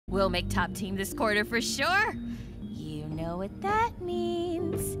We'll make top team this quarter for sure. You know what that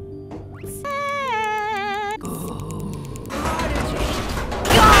means.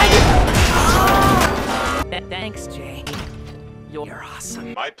 Thanks, Jay. You're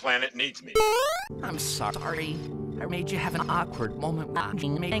awesome. My planet needs me. I'm sorry. I made you have an awkward moment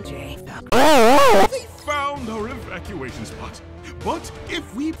watching me, Jay. They found our evacuation spot. But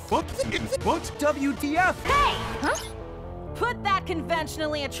if we WTF? Hey! Huh? Put that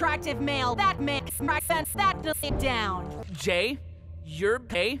conventionally attractive male that makes my sense that does it down. Jay, you're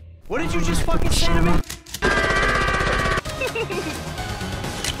gay? What did you just fucking say to me?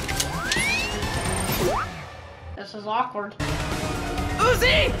 This is awkward.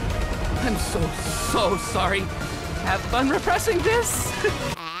 Uzi! I'm so sorry. Have fun repressing this.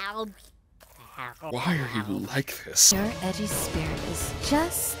 Why are you like this? Your edgy spirit is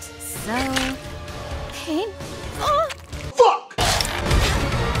just so painful. Fuck!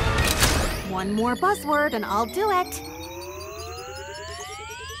 One more buzzword and I'll do it.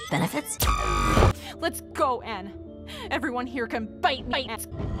 Benefits? Let's go, Anne. Everyone here can bite me.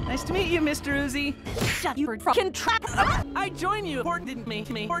 Nice to meet you, Mr. Uzi. Shut your fucking trap. I join you. Didn't me.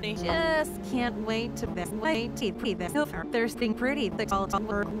 Just can't wait to wait to be this over. There's being pretty thick all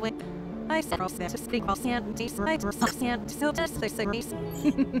over with. I said to speak all sand right or sand so just the series.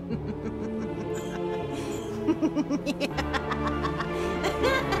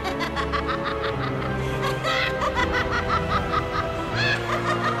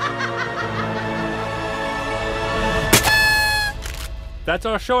 That's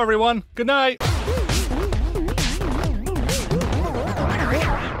our show, everyone. Good night.